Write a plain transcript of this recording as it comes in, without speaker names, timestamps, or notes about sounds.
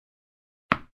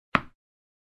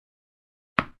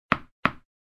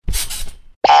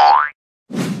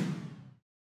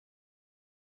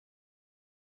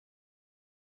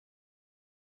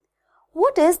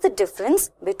What is the difference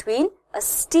between a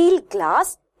steel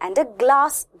glass and a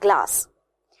glass?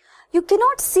 You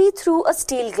cannot see through a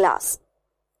steel glass.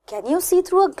 Can you see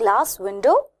through a glass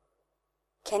window?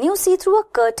 Can you see through a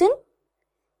curtain?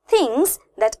 Things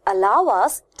that allow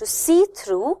us to see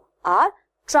through are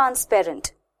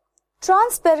transparent.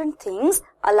 Transparent things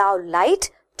allow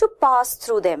light to pass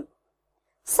through them.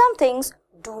 Some things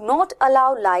do not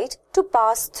allow light to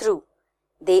pass through.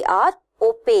 They are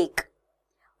opaque.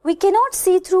 We cannot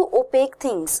see through opaque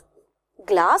things.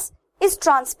 Glass is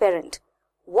transparent.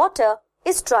 Water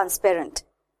is transparent.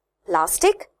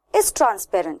 Plastic is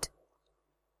transparent.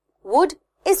 Wood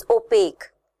is opaque.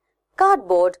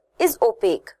 Cardboard is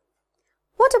opaque.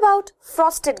 What about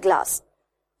frosted glass?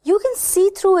 You can see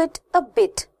through it a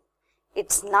bit.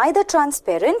 It's neither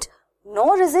transparent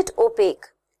nor is it opaque.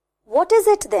 What is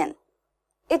it then?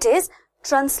 It is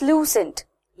translucent.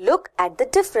 Look at the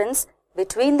difference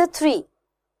between the three.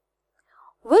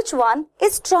 Which one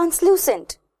is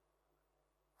translucent?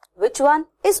 Which one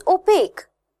is opaque?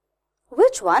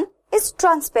 Which one is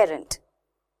transparent?